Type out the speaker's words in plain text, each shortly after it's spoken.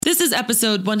This is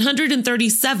episode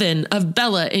 137 of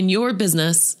Bella in Your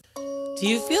Business. Do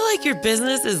you feel like your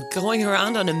business is going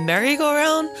around on a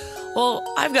merry-go-round? Well,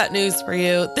 I've got news for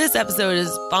you. This episode is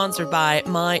sponsored by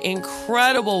my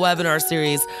incredible webinar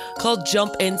series called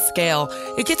Jump and Scale.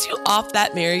 It gets you off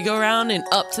that merry-go-round and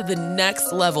up to the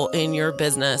next level in your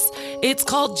business. It's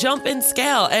called Jump and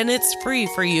Scale, and it's free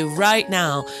for you right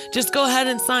now. Just go ahead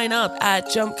and sign up at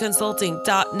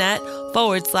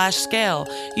jumpconsulting.net/scale.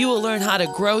 You will learn how to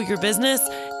grow your business,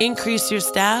 increase your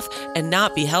staff, and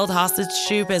not be held hostage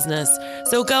to your business.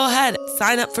 So go ahead,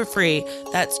 sign up for free.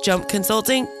 That's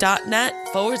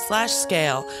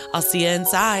jumpconsulting.net/scale. I'll see you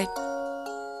inside.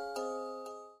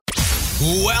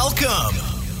 Welcome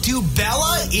to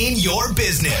Bella in Your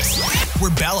Business,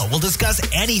 where Bella will discuss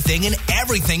anything and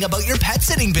everything about your pet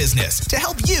sitting business to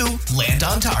help you land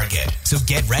on target. So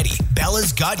get ready.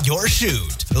 Bella's got your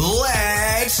shoot.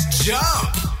 Let's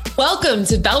jump. Welcome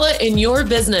to Bella in Your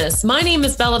Business. My name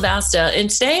is Bella Vasta, and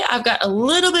today I've got a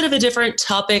little bit of a different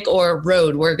topic or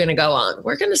road we're going to go on.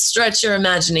 We're going to stretch your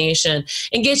imagination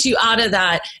and get you out of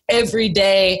that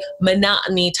everyday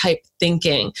monotony type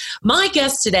thinking. My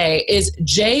guest today is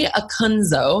Jay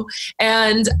Acunzo,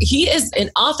 and he is an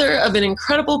author of an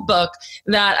incredible book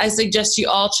that I suggest you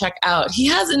all check out. He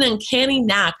has an uncanny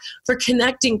knack for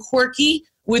connecting quirky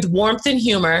with warmth and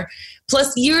humor,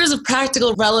 plus years of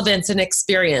practical relevance and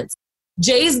experience.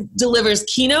 Jay delivers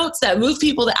keynotes that move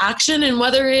people to action, and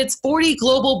whether it's 40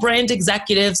 global brand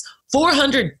executives,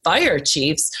 400 fire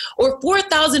chiefs, or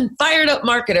 4,000 fired up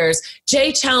marketers,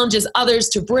 Jay challenges others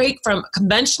to break from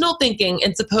conventional thinking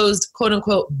and supposed quote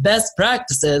unquote best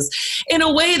practices in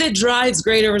a way that drives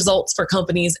greater results for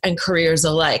companies and careers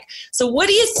alike. So what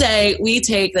do you say we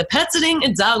take the pet sitting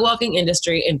and dog walking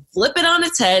industry and flip it on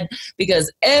its head, because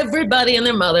everybody and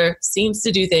their mother seems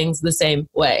to do things the same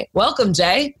way? Welcome,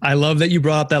 Jay. I love that you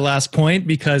brought up that last point,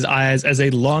 because as a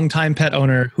longtime pet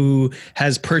owner who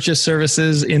has purchased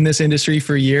services in this industry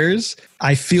for years,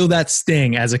 I feel that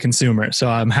sting as a consumer. So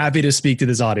I'm happy to speak to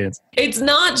this audience. It's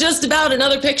not just about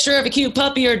another picture of a cute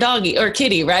puppy or doggy or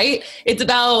kitty, right? It's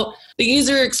about the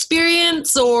user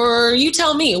experience, or you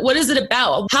tell me, what is it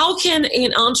about? How can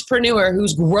an entrepreneur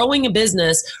who's growing a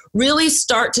business really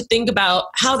start to think about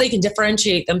how they can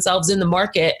differentiate themselves in the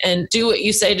market and do what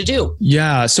you say to do?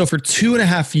 Yeah. So for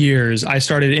 2.5 years, I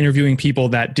started interviewing people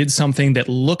that did something that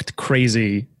looked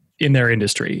crazy in their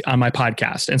industry on my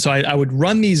podcast. And so I would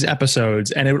run these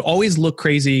episodes, and it would always look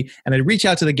crazy. And I'd reach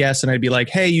out to the guests and I'd be like,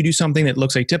 hey, you do something that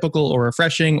looks atypical or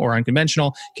refreshing or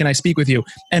unconventional. Can I speak with you?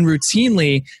 And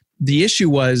routinely, the issue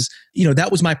was,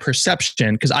 that was my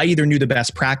perception, because I either knew the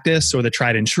best practice or the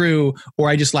tried and true, or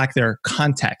I just lacked their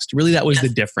context. Really, that was the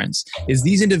difference, is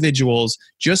these individuals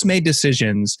just made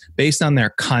decisions based on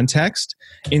their context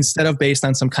instead of based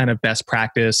on some kind of best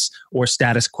practice or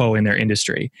status quo in their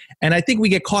industry. And I think we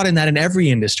get caught in that in every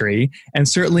industry. And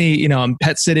certainly,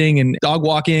 pet sitting and dog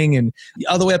walking, and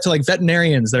all the way up to like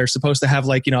veterinarians that are supposed to have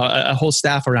a whole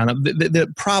staff around them.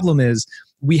 The problem is,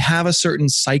 we have a certain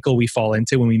cycle we fall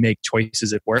into when we make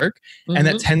choices at work. Mm-hmm. And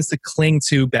that tends to cling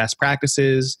to best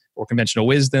practices or conventional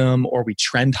wisdom, or we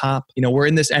trend hop. We're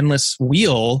in this endless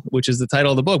wheel, which is the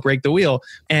title of the book, Break the Wheel.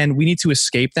 And we need to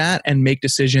escape that and make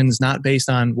decisions not based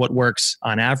on what works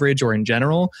on average or in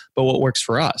general, but what works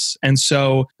for us. And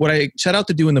so what I set out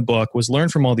to do in the book was learn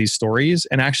from all these stories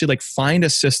and actually find a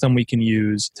system we can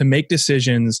use to make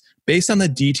decisions based on the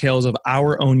details of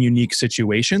our own unique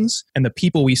situations and the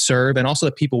people we serve, and also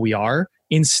the people we are,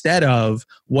 instead of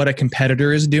what a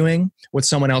competitor is doing, what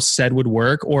someone else said would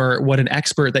work, or what an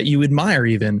expert that you admire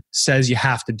even says you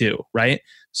have to do, right?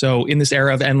 So in this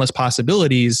era of endless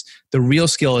possibilities, the real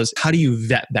skill is, how do you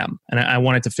vet them? And I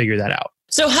wanted to figure that out.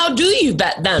 So how do you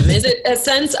vet them? Is it a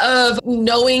sense of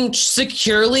knowing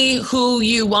securely who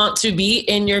you want to be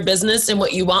in your business and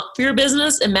what you want for your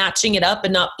business, and matching it up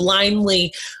and not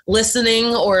blindly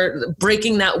listening or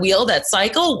breaking that wheel, that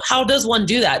cycle? How does one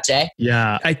do that, Jay?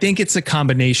 Yeah, I think it's a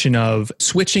combination of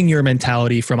switching your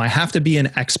mentality from I have to be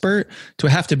an expert to I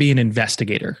have to be an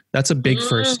investigator. That's a big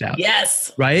first step.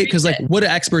 Yes. Right? Because what do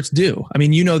experts do? I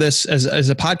mean, this as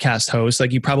a podcast host,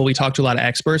 you probably talk to a lot of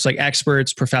experts.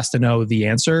 Experts profess to know the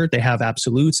answer. They have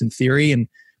absolutes and theory. And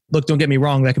look, don't get me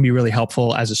wrong, that can be really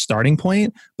helpful as a starting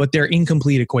point, but they're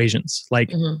incomplete equations.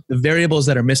 The variables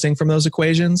that are missing from those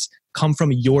equations come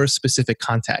from your specific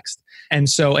context. And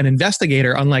so an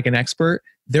investigator, unlike an expert,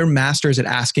 they're masters at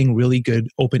asking really good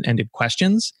open-ended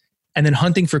questions and then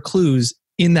hunting for clues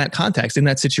in that context, in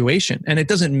that situation. And it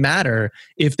doesn't matter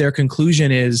if their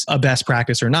conclusion is a best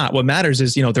practice or not. What matters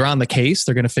is, they're on the case,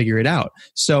 they're going to figure it out.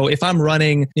 So if I'm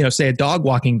running, say a dog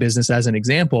walking business as an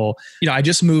example, I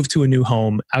just moved to a new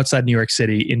home outside New York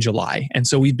City in July. And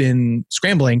so we've been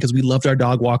scrambling because we loved our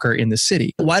dog walker in the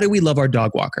city. Why do we love our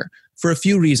dog walker? For a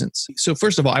few reasons. So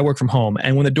first of all, I work from home.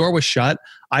 And when the door was shut,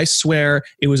 I swear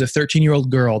it was a 13-year-old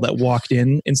girl that walked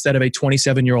in instead of a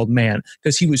 27-year-old man,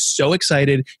 because he was so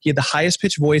excited. He had the highest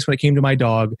pitched voice when it came to my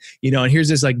dog, and here's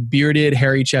this like bearded,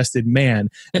 hairy-chested man,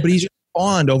 but he's just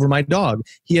fawned over my dog.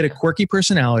 He had a quirky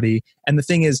personality. And the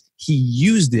thing is, he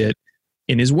used it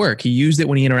in his work. He used it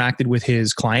when he interacted with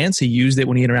his clients. He used it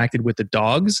when he interacted with the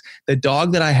dogs. The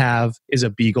dog that I have is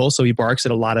a beagle, so he barks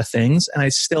at a lot of things. And I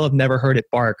still have never heard it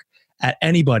bark at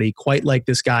anybody quite like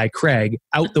this guy, Craig,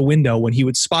 out the window when he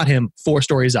would spot him 4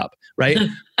 stories up, right?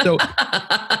 So,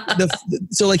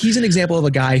 he's an example of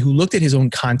a guy who looked at his own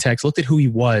context, looked at who he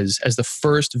was as the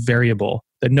first variable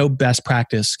that no best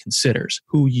practice considers,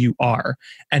 who you are.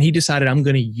 And he decided, I'm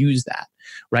going to use that,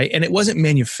 right? And it wasn't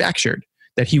manufactured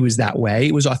that he was that way.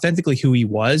 It was authentically who he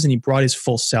was, and he brought his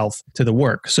full self to the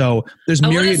work. So there's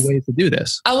myriad ways to do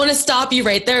this. I want to stop you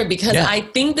right there because I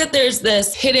think that there's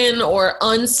this hidden or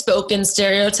unspoken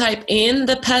stereotype in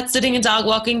the pet sitting and dog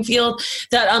walking field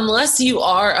that unless you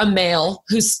are a male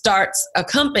who starts a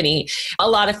company, a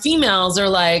lot of females are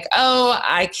like, oh,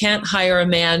 I can't hire a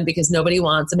man because nobody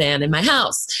wants a man in my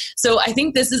house. So I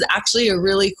think this is actually a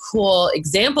really cool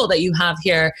example that you have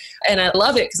here. And I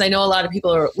love it because I know a lot of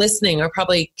people are listening are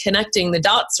probably connecting the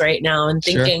dots right now and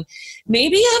thinking,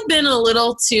 maybe I've been a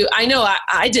little too, I know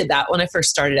I did that when I first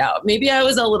started out. Maybe I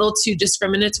was a little too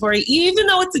discriminatory, even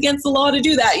though it's against the law to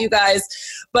do that, you guys.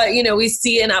 But, we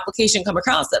see an application come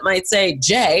across that might say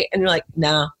Jay, and you're like,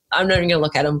 no, I'm not even going to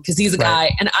look at him because he's a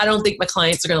guy, and I don't think my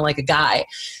clients are going to like a guy.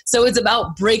 So it's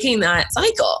about breaking that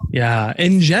cycle. Yeah.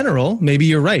 In general, maybe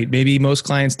you're right. Maybe most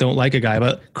clients don't like a guy,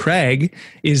 but Craig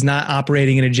is not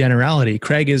operating in a generality.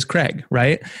 Craig is Craig,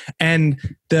 right? And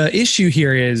the issue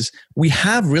here is we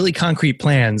have really concrete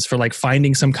plans for like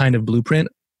finding some kind of blueprint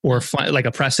or like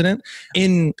a precedent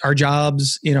in our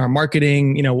jobs, in our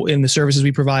marketing, in the services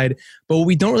we provide. But what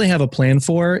we don't really have a plan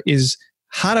for is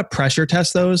how to pressure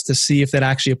test those to see if that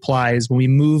actually applies when we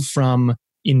move from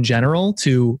in general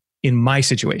to in my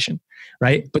situation,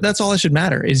 right? But that's all that should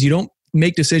matter is you don't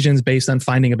make decisions based on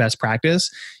finding a best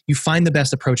practice. You find the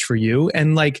best approach for you.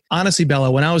 And like, honestly, Bella,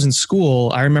 when I was in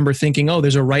school, I remember thinking, oh,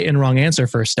 there's a right and wrong answer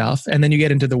for stuff. And then you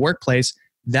get into the workplace.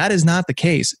 That is not the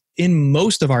case. In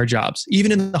most of our jobs,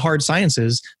 even in the hard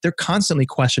sciences, they're constantly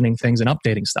questioning things and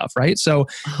updating stuff, right? So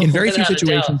in very few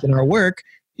situations in our work,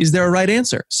 is there a right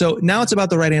answer? So now it's about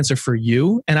the right answer for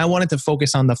you. And I wanted to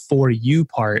focus on the for you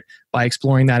part by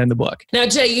exploring that in the book. Now,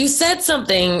 Jay, you said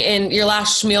something in your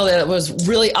last schmeal that was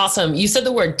really awesome. You said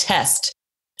the word test.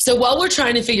 So while we're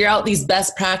trying to figure out these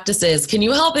best practices, can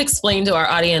you help explain to our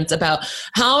audience about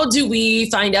how do we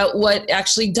find out what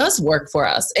actually does work for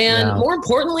us? And more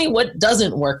importantly, what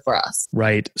doesn't work for us?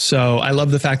 Right. So I love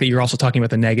the fact that you're also talking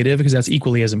about the negative because that's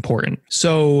equally as important.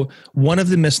 So one of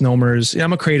the misnomers,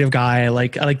 I'm a creative guy. I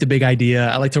like the big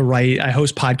idea. I like to write. I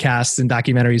host podcasts and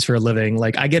documentaries for a living.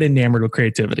 Like I get enamored with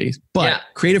creativity, but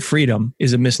creative freedom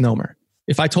is a misnomer.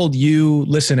 If I told you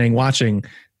listening, watching,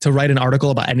 to write an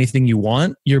article about anything you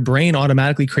want, your brain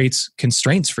automatically creates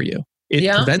constraints for you. It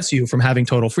prevents you from having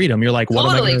total freedom. You're like, what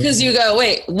am I Totally, because you go,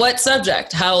 wait, what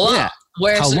subject? How long? Yeah.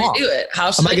 Where should I do it?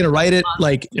 How should am I going to write it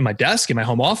like in my desk, in my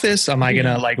home office? Am I going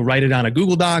to like write it on a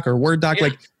Google Doc or Word doc?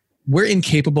 Like we're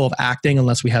incapable of acting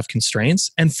unless we have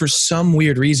constraints. And for some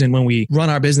weird reason, when we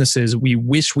run our businesses, we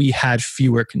wish we had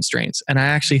fewer constraints. And I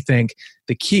actually think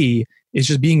the key is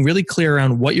just being really clear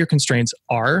around what your constraints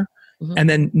are. And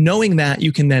then knowing that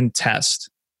you can then test,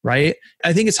 right?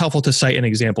 I think it's helpful to cite an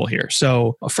example here.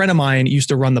 So a friend of mine used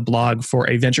to run the blog for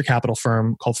a venture capital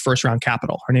firm called First Round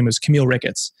Capital. Her name was Camille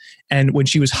Ricketts. And when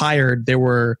she was hired, there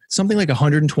were something like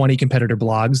 120 competitor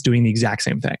blogs doing the exact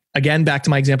same thing. Again, back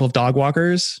to my example of dog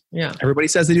walkers. Yeah. Everybody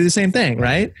says they do the same thing,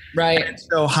 right? Right. And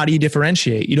so how do you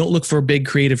differentiate? You don't look for big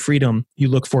creative freedom. You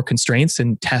look for constraints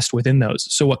and test within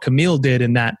those. So what Camille did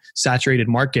in that saturated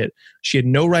market, she had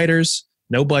no writers,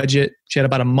 no budget. She had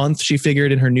about a month, she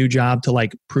figured, in her new job to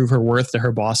like prove her worth to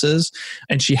her bosses.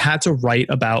 And she had to write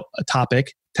about a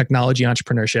topic, technology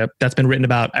entrepreneurship, that's been written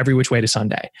about every which way to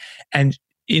Sunday. And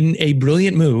in a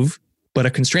brilliant move, but a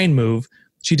constrained move,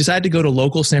 she decided to go to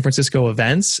local San Francisco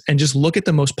events and just look at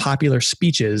the most popular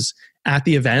speeches at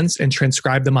the events and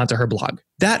transcribe them onto her blog.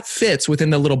 That fits within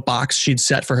the little box she'd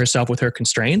set for herself with her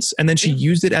constraints. And then she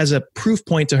used it as a proof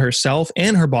point to herself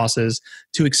and her bosses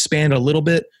to expand a little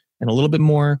bit and a little bit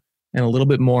more and a little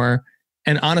bit more.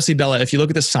 And honestly, Bella, if you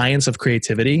look at the science of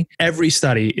creativity, every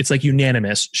study, it's like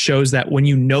unanimous, shows that when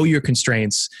you know your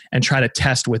constraints and try to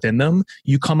test within them,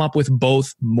 you come up with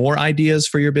both more ideas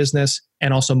for your business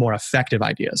and also more effective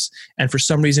ideas. And for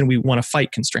some reason, we want to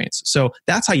fight constraints. So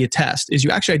that's how you test, is you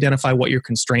actually identify what your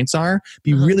constraints are,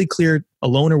 be really clear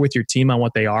alone or with your team on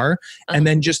what they are, and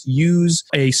then just use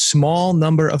a small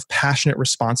number of passionate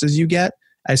responses you get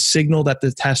as signal that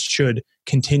the test should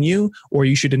continue or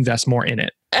you should invest more in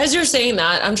it. As you're saying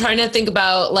that, I'm trying to think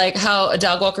about like how a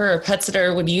dog walker or a pet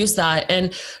sitter would use that.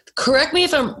 And correct me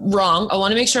if I'm wrong. I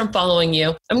want to make sure I'm following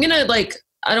you. I'm going to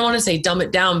I don't want to say dumb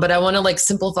it down, but I want to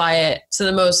simplify it to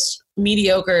the most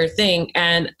mediocre thing.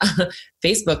 And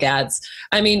Facebook ads.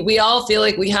 I mean, we all feel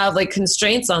like we have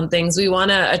constraints on things. We want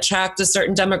to attract a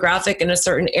certain demographic in a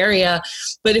certain area.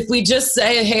 But if we just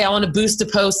say, hey, I want to boost a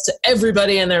post to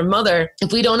everybody and their mother,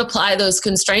 if we don't apply those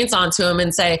constraints onto them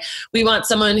and say, we want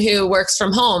someone who works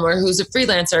from home or who's a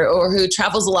freelancer or who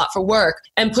travels a lot for work,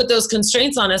 and put those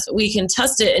constraints on us, we can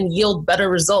test it and yield better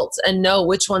results and know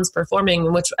which one's performing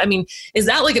and which, is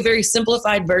that a very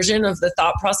simplified version of the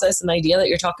thought process and idea that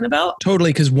you're talking about?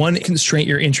 Totally. Because one constraint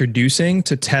you're introducing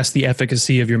to test the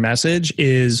efficacy of your message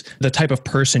is the type of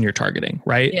person you're targeting,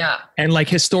 right? Yeah. And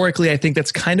historically, I think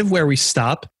that's kind of where we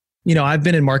stop. I've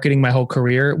been in marketing my whole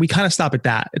career. We kind of stop at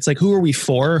that. It's who are we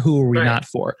for? Who are we not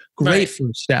for? Great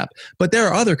first step. But there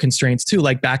are other constraints too,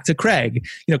 back to Craig.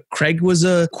 Craig was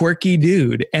a quirky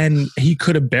dude and he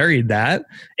could have buried that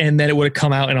and then it would have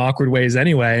come out in awkward ways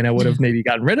anyway. And I would have maybe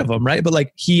gotten rid of him, right? But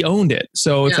he owned it.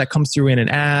 So if that comes through in an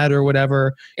ad or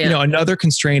whatever, another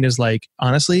constraint is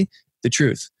honestly, the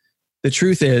truth. The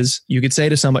truth is, you could say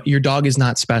to somebody, your dog is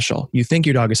not special. You think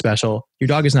your dog is special. Your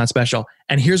dog is not special.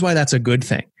 And here's why that's a good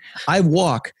thing. I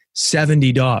walk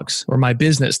 70 dogs, or my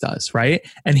business does, right?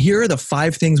 And here are the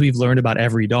 5 things we've learned about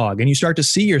every dog. And you start to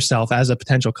see yourself as a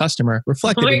potential customer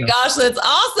reflected. Oh my gosh, that's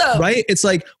awesome. Right? It's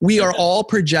we are all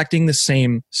projecting the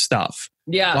same stuff.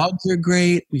 Yeah. Dogs are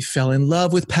great. We fell in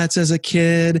love with pets as a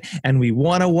kid and we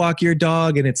want to walk your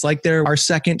dog and it's they're our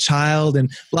second child and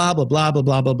blah, blah, blah, blah,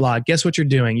 blah, blah, blah. Guess what you're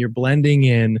doing? You're blending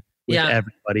in with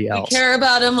everybody else. We care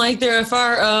about them like they're of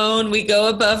our own. We go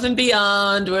above and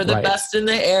beyond. We're the best in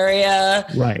the area.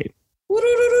 Right.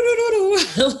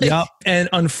 Yep. And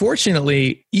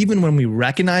unfortunately, even when we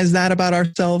recognize that about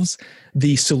ourselves,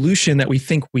 the solution that we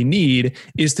think we need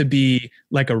is to be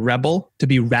a rebel, to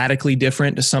be radically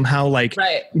different, to somehow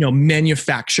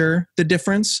manufacture the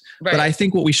difference. Right. But I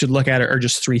think what we should look at are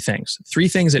just 3 things. 3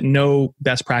 things that no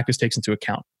best practice takes into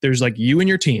account. There's you and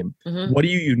your team. Mm-hmm. What do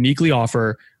you uniquely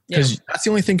offer? Because that's the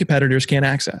only thing competitors can't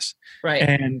access. Right.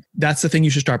 And that's the thing you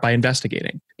should start by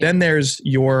investigating. Yeah. Then there's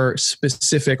your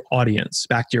specific audience,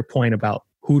 back to your point about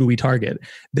who do we target.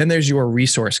 Then there's your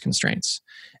resource constraints.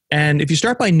 And if you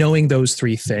start by knowing those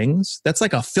 3 things, that's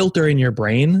a filter in your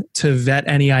brain to vet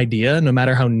any idea, no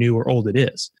matter how new or old it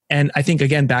is. And I think,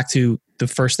 again, back to the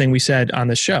first thing we said on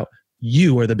this show,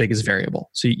 you are the biggest variable.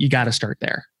 So you got to start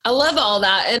there. I love all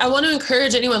that. And I want to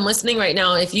encourage anyone listening right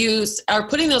now, if you are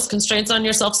putting those constraints on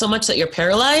yourself so much that you're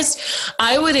paralyzed,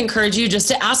 I would encourage you just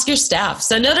to ask your staff,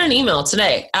 send out an email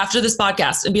today after this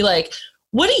podcast and be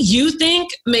what do you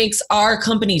think makes our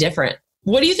company different?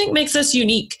 What do you think makes us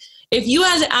unique? If you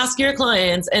had to ask your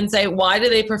clients and say, why do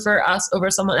they prefer us over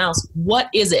someone else? What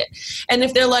is it? And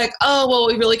if they're oh, well,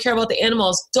 we really care about the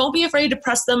animals, don't be afraid to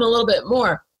press them a little bit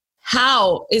more.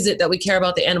 How is it that we care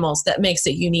about the animals that makes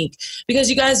it unique? Because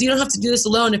you guys, you don't have to do this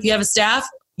alone. If you have a staff,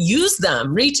 use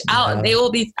them, reach out. And they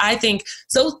will be, I think,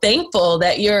 so thankful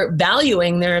that you're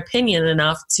valuing their opinion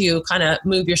enough to kind of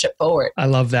move your ship forward. I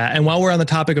love that. And while we're on the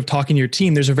topic of talking to your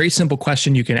team, there's a very simple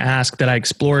question you can ask that I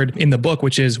explored in the book,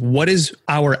 which is, what is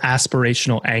our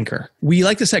aspirational anchor? We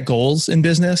like to set goals in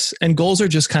business, and goals are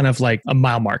just kind of a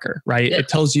mile marker, right? Yeah. It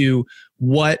tells you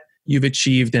what you've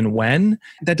achieved and when.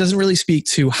 That doesn't really speak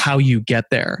to how you get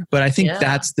there. But I think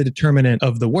that's the determinant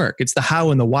of the work. It's the how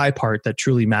and the why part that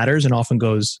truly matters and often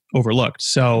goes overlooked.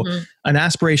 So an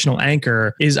aspirational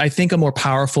anchor is, I think, a more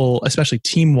powerful, especially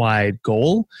team-wide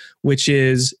goal, which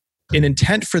is an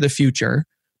intent for the future,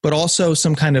 but also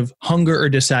some kind of hunger or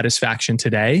dissatisfaction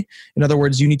today. In other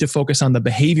words, you need to focus on the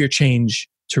behavior change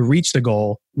to reach the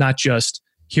goal, not just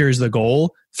here's the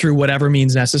goal, through whatever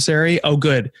means necessary. Oh,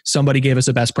 good. Somebody gave us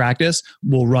a best practice.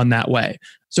 We'll run that way.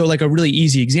 So like a really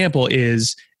easy example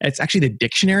is it's actually the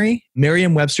dictionary,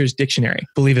 Merriam-Webster's dictionary,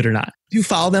 believe it or not. Do you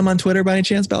follow them on Twitter by any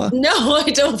chance, Bella? No, I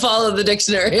don't follow the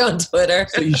dictionary on Twitter.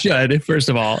 So you should, first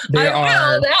of all. I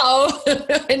will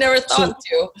now. I never thought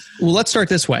to. Well, let's start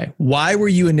this way. Why were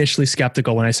you initially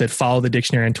skeptical when I said follow the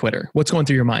dictionary on Twitter? What's going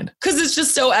through your mind? Because it's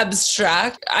just so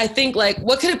abstract. I think like,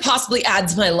 what could it possibly add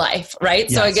to my life, right?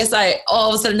 Yes. So I guess I all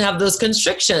of a sudden have those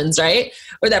constrictions, right?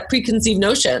 Or that preconceived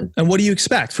notion. And what do you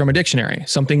expect from a dictionary?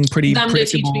 Something pretty them to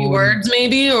teach me words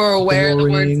maybe, or where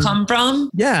the words come from.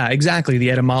 Yeah, exactly.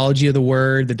 The etymology of the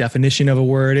word, the definition of a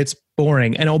word. It's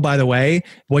boring. And oh, by the way,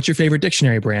 what's your favorite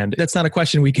dictionary brand? That's not a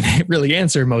question we can really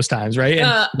answer most times, right?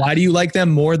 And why do you like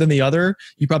them more than the other?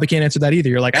 You probably can't answer that either.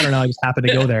 You're like, I don't know, I just happen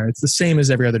to go there. It's the same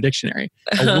as every other dictionary.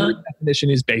 A word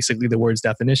definition is basically the word's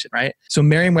definition, right? So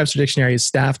Merriam-Webster Dictionary is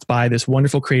staffed by this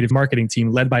wonderful creative marketing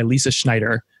team led by Lisa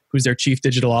Schneider, who's their chief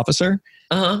digital officer.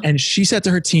 And she said to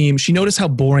her team, she noticed how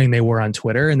boring they were on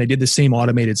Twitter and they did the same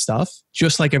automated stuff,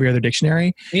 just like every other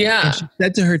dictionary. Yeah. And she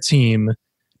said to her team,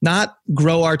 not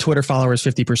grow our Twitter followers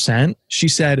 50%. She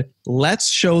said,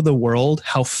 let's show the world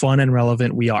how fun and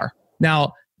relevant we are.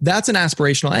 Now, that's an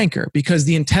aspirational anchor because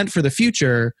the intent for the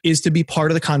future is to be part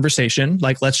of the conversation.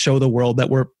 Like, let's show the world that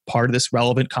we're part of this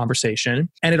relevant conversation.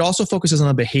 And it also focuses on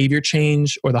the behavior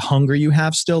change or the hunger you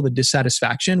have still, the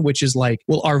dissatisfaction, which is like,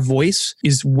 well, our voice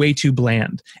is way too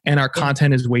bland and our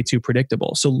content is way too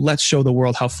predictable. So let's show the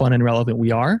world how fun and relevant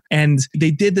we are. And they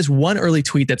did this one early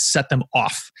tweet that set them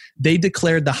off. They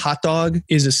declared the hot dog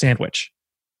is a sandwich.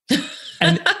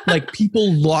 And like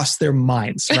people lost their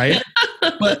minds, right?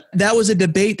 But that was a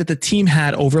debate that the team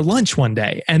had over lunch one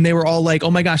day. And they were all like,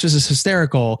 oh my gosh, this is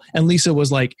hysterical. And Lisa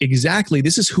was like, exactly,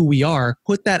 this is who we are.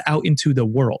 Put that out into the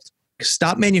world.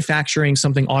 Stop manufacturing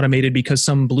something automated because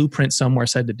some blueprint somewhere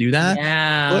said to do that.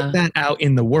 Yeah. Put that out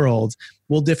in the world.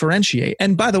 We'll differentiate.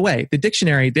 And by the way, the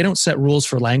dictionary, they don't set rules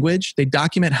for language. They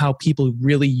document how people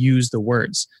really use the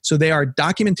words. So they are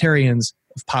documentarians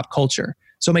of pop culture.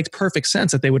 So it makes perfect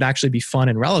sense that they would actually be fun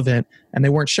and relevant, and they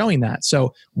weren't showing that.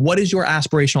 So what is your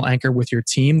aspirational anchor with your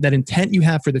team, that intent you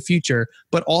have for the future,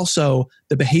 but also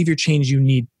the behavior change you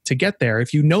need to get there?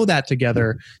 If you know that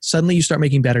together, suddenly you start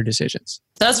making better decisions.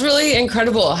 That's really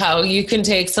incredible how you can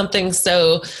take something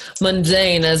so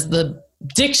mundane as the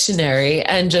dictionary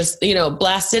and just,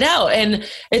 blast it out. And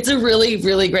it's a really,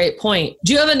 really great point.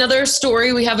 Do you have another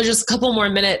story? We have just a couple more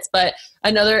minutes, but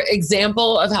another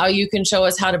example of how you can show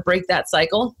us how to break that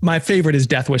cycle? My favorite is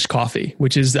Death Wish Coffee,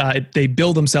 which is they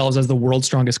bill themselves as the world's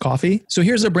strongest coffee. So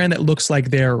here's a brand that looks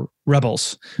like they're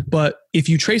rebels. But if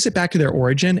you trace it back to their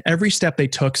origin, every step they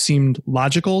took seemed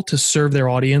logical to serve their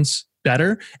audience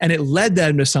better. And it led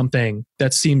them to something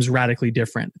that seems radically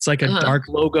different. It's like a dark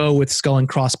logo with skull and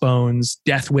crossbones,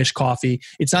 Death Wish Coffee.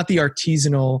 It's not the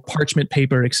artisanal parchment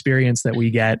paper experience that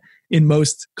we get in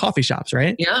most coffee shops,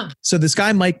 right? Yeah. So this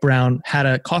guy, Mike Brown, had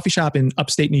a coffee shop in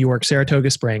upstate New York,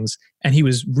 Saratoga Springs, and he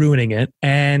was ruining it.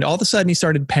 And all of a sudden he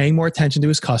started paying more attention to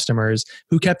his customers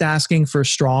who kept asking for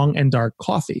strong and dark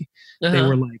coffee. They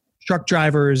were like truck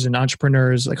drivers and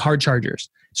entrepreneurs, like hard chargers.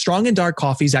 Strong and dark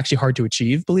coffee is actually hard to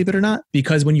achieve, believe it or not,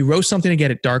 because when you roast something to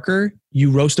get it darker,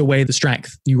 you roast away the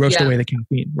strength. You roast away the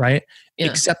caffeine, right? Yeah.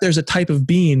 Except there's a type of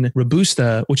bean,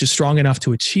 Robusta, which is strong enough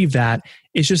to achieve that.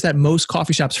 It's just that most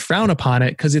coffee shops frown upon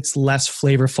it because it's less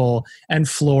flavorful and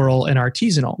floral and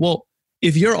artisanal. Well,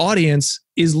 if your audience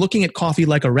is looking at coffee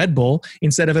like a Red Bull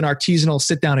instead of an artisanal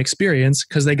sit-down experience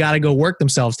because they got to go work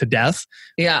themselves to death,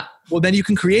 well, then you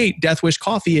can create Death Wish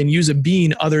Coffee and use a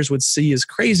bean others would see as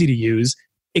crazy to use,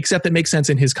 except it makes sense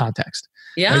in his context.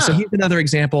 Yeah. Right? So here's another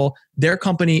example. Their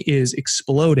company is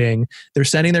exploding. They're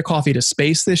sending their coffee to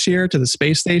space this year, to the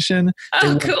space station.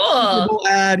 Oh, cool.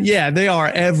 Yeah, they are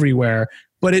everywhere.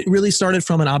 But it really started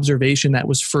from an observation that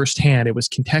was firsthand. It was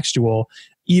contextual.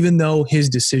 Even though his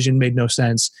decision made no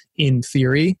sense in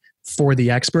theory, for the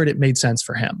expert, it made sense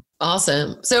for him.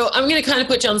 Awesome. So I'm going to kind of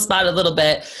put you on the spot a little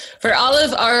bit. For all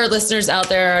of our listeners out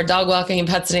there, our dog walking and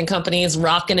pet sitting companies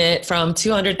rocking it from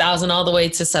 200,000 all the way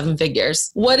to 7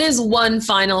 figures. What is one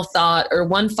final thought or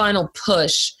one final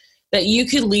push that you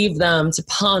could leave them to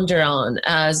ponder on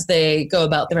as they go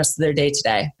about the rest of their day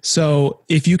today? So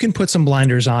if you can put some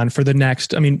blinders on for the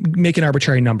next, make an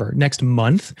arbitrary number, next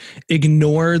month,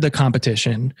 ignore the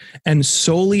competition and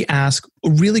solely ask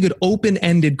really good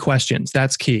open-ended questions.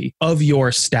 That's key. Of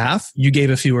your staff, you gave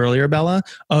a few earlier, Bella,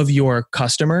 of your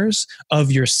customers,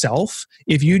 of yourself.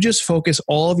 If you just focus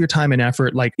all of your time and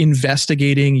effort, like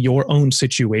investigating your own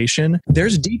situation,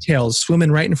 there's details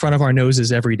swimming right in front of our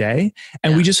noses every day.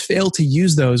 And we just fail to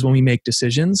use those when we make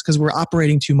decisions because we're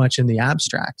operating too much in the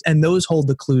abstract. And those hold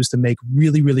the clues to make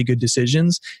really, really good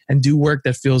decisions and do work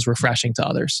that feels refreshing to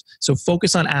others. So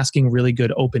focus on asking really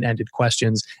good open-ended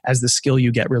questions as the skill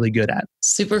you get really good at.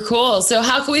 Super cool. So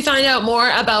how can we find out more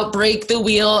about Break the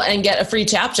Wheel and get a free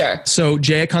chapter? So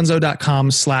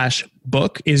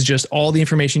jayakunzo.com/book is just all the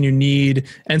information you need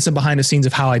and some behind the scenes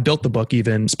of how I built the book,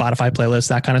 even Spotify playlists,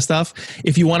 that kind of stuff.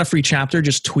 If you want a free chapter,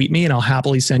 just tweet me and I'll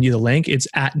happily send you the link. It's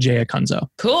at jayakunzo.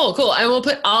 Cool. I will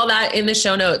put all that in the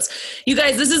show notes. You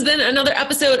guys, this has been another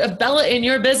episode of Bella in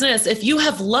Your Business. If you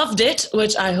have loved it,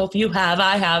 which I hope you have,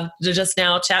 I have just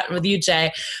now chatting with you,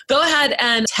 Jay, go ahead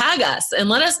and tag us and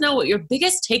let us know what your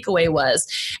biggest takeaway was.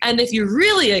 And if you're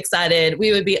really excited,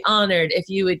 we would be honored if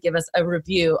you would give us a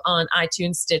review on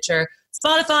iTunes, Stitcher,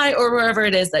 Spotify, or wherever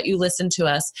it is that you listen to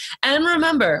us. And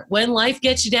remember, when life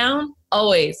gets you down,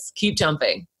 always keep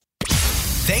jumping.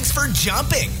 Thanks for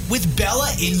jumping with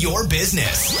Bella in Your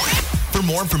Business. For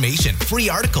more information, free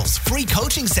articles, free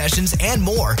coaching sessions, and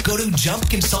more, go to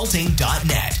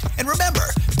jumpconsulting.net. And remember,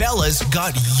 Bella's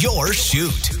got your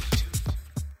shoot.